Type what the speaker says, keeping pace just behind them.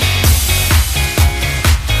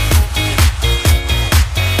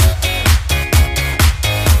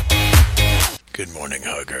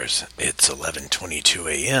listeners. It's 11:22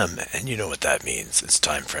 a.m., and you know what that means. It's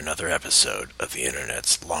time for another episode of the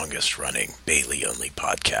internet's longest-running Bailey-only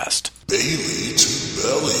podcast. Bailey to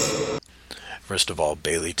Belly. First of all,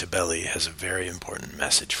 Bailey to Belly has a very important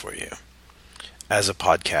message for you. As a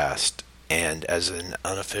podcast and as an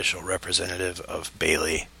unofficial representative of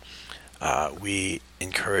Bailey, we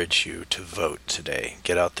encourage you to vote today.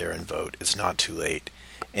 Get out there and vote. It's not too late.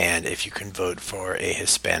 And if you can vote for a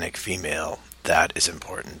Hispanic female, that is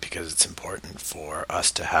important because it's important for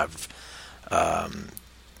us to have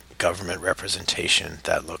government representation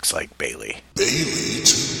that looks like Bailey. Bailey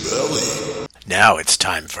to Belly. Now it's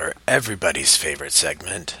time for everybody's favorite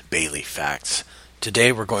segment, Bailey Facts.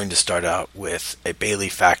 Today we're going to start out with a Bailey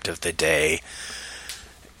Fact of the Day,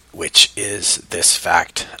 which is this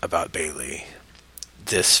fact about Bailey.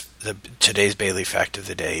 Today's Bailey Fact of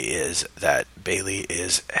the Day is that Bailey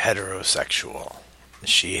is heterosexual.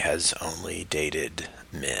 She has only dated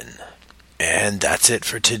men. And that's it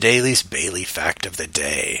for today's Bailey Fact of the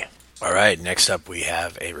Day. Alright, next up we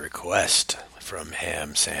have a request from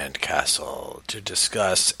Ham Sandcastle to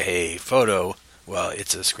discuss a photo, well,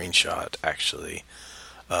 it's a screenshot actually,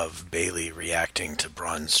 of Bailey reacting to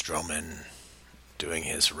Braun Strowman doing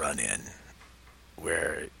his run-in,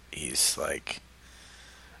 where he's like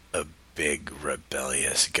a big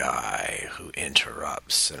rebellious guy who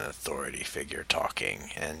interrupts an authority figure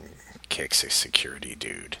talking and kicks a security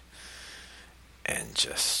dude and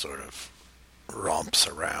just sort of romps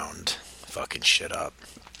around fucking shit up.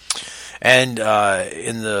 And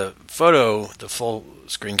in the photo, the full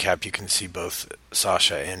screen cap, you can see both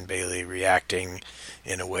Sasha and Bailey reacting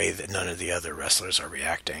in a way that none of the other wrestlers are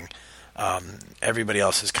reacting. Everybody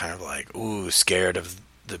else is kind of like, ooh, scared of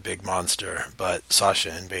the big monster, but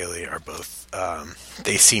Sasha and Bailey are both,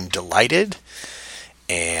 they seem delighted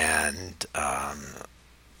and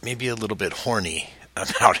maybe a little bit horny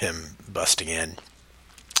about him busting in.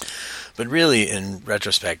 But really, in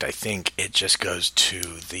retrospect, I think it just goes to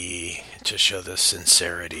show the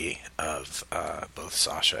sincerity of both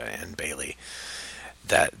Sasha and Bailey,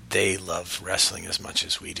 that they love wrestling as much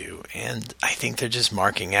as we do, and I think they're just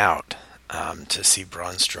marking out to see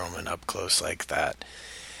Braun Strowman up close like that.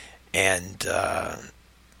 And,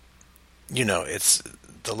 it's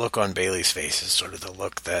the look on Bailey's face is sort of the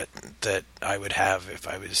look that I would have if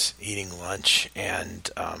I was eating lunch and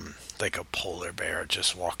like a polar bear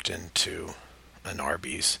just walked into an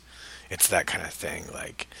Arby's. It's that kind of thing.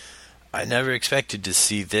 Like, I never expected to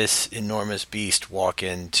see this enormous beast walk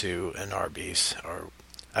into an Arby's.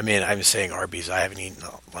 I'm saying Arby's. I haven't eaten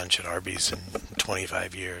lunch at Arby's in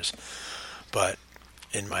 25 years. But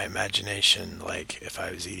in my imagination, like, if I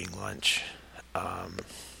was eating lunch,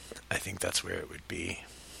 I think that's where it would be,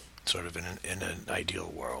 sort of in an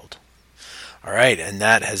ideal world. All right, and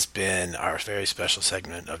that has been our very special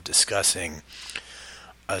segment of discussing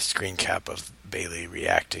a screen cap of Bailey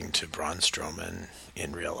reacting to Braun Strowman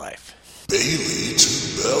in real life. Bailey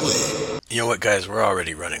to Belly. You know what, guys? We're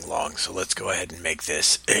already running long, so let's go ahead and make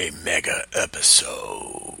this a mega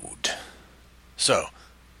episode. So,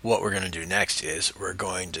 what we're going to do next is we're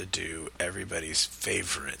going to do everybody's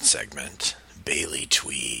favorite segment, Bailey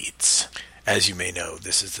Tweets. As you may know,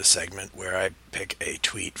 this is the segment where I pick a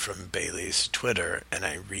tweet from Bailey's Twitter and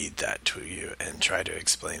I read that to you and try to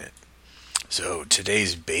explain it. So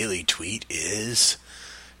today's Bailey tweet is,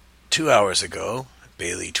 2 hours ago,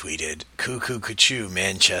 Bailey tweeted, "Cuckoo Cuckoo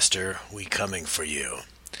Manchester, we coming for you."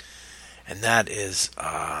 And that is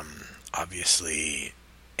obviously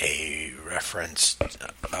a reference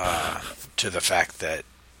to the fact that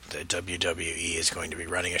the WWE is going to be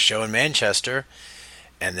running a show in Manchester,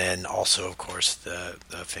 and then also, of course, the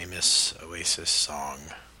famous Oasis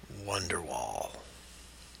song, Wonderwall.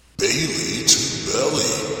 Bailey to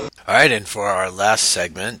Belly. Alright, and for our last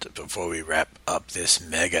segment, before we wrap up this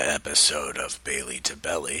mega episode of Bailey to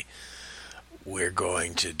Belly, we're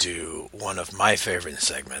going to do one of my favorite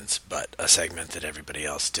segments, but a segment that everybody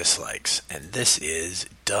else dislikes, and this is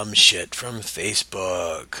Dumb Shit from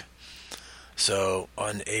Facebook. So,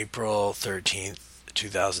 on April 13th,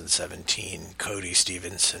 2017, Cody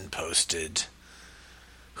Stevenson posted,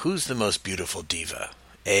 "Who's the most beautiful diva?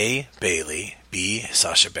 A. Bailey, B.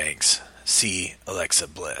 Sasha Banks, C. Alexa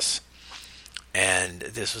Bliss." And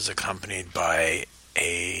this was accompanied by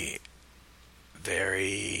a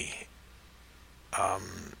very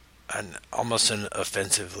almost an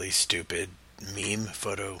offensively stupid meme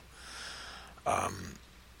photo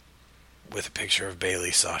with a picture of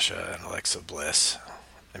Bailey, Sasha, and Alexa Bliss.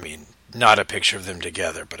 I mean, not a picture of them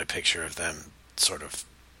together, but a picture of them sort of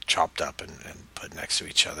chopped up and put next to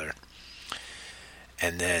each other.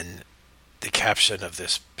 And then the caption of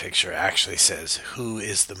this picture actually says, "Who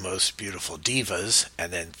is the most beautiful divas?"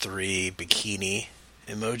 and then 3 bikini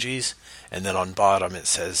emojis. And then on bottom it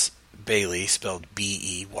says Bayley, spelled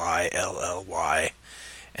Beyly,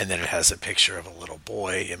 and then it has a picture of a little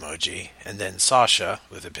boy emoji, and then Sasha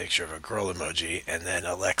with a picture of a girl emoji, and then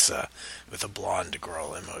Alexa with a blonde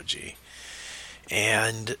girl emoji.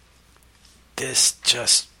 And this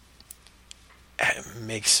just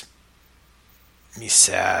makes me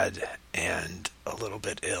sad and a little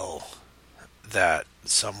bit ill that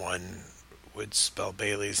someone would spell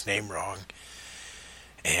Bayley's name wrong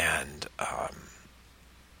and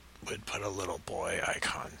would put a little boy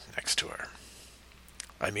icon next to her.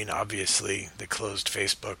 I mean, obviously, the closed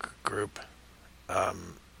Facebook group,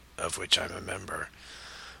 of which I'm a member,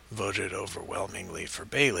 voted overwhelmingly for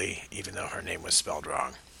Bayley, even though her name was spelled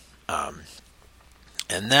wrong.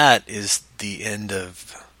 And that is the end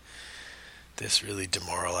of this really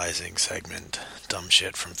demoralizing segment, Dumb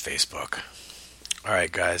Shit from Facebook.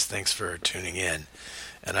 Alright guys, thanks for tuning in.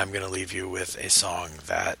 And I'm going to leave you with a song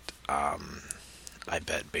that I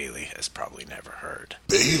bet Bayley has probably never heard.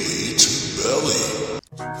 Bayley to Belly.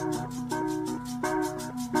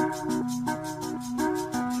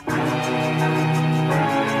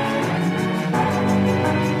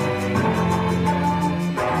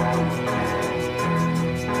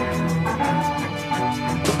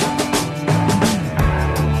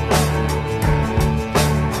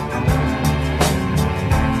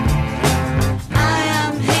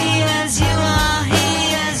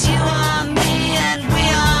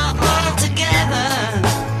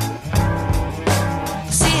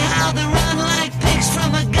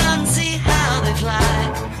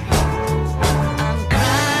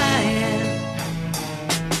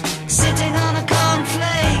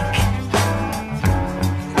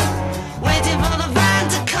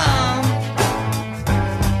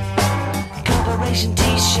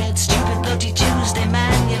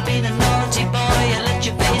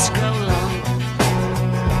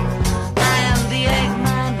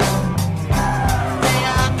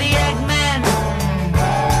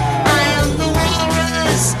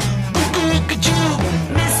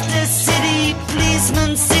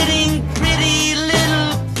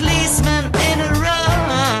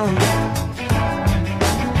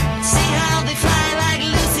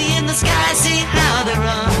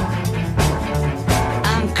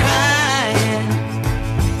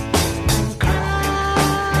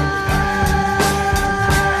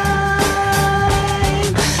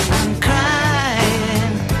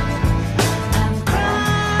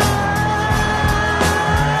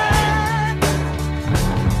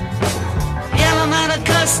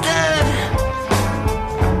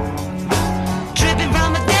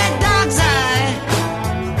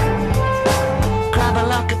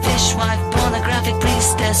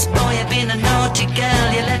 Boy, you've been a naughty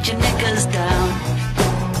girl, you let your knickers down.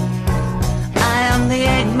 I am the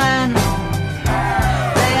Eggman,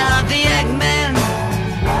 they are the Eggmen.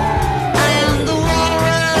 I am the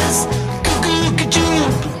walrus, cuckoo-ca-choo.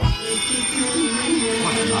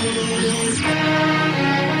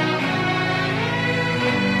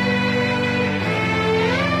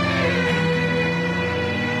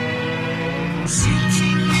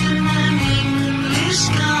 Sitting in an English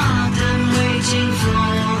garden, waiting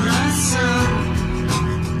for the sun.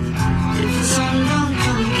 If the sun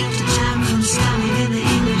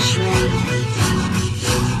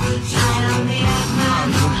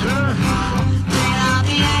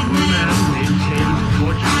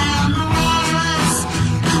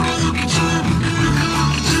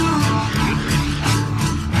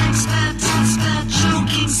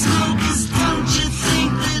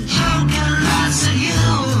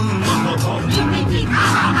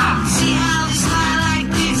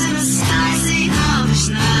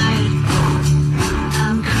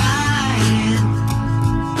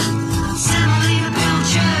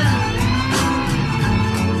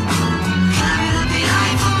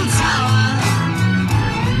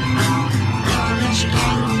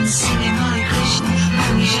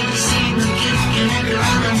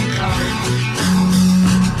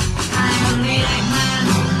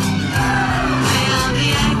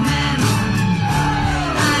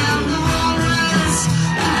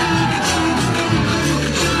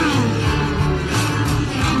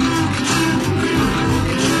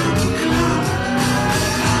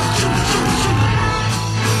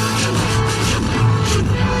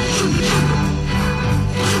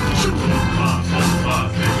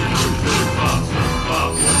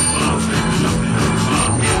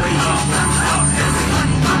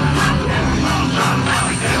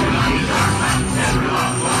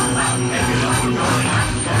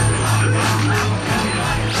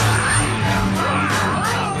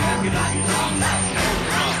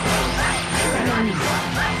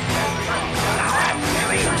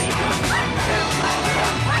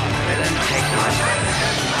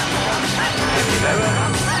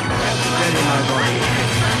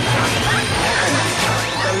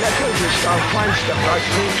Nice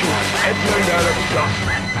to meet you. Edmund Alexander.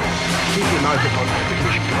 Keep your knife upon my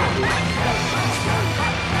British people.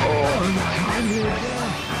 Oh, untie me again.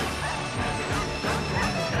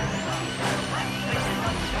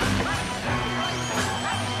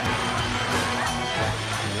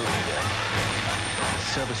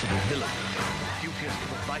 Serviceable villain. Duteous to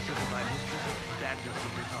the vices of my mistress, standards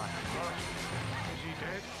of retire. Is she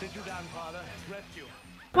dead? Sit you down, father. Rescue.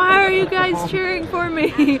 Why are you guys cheering for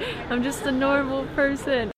me? I'm just a normal person.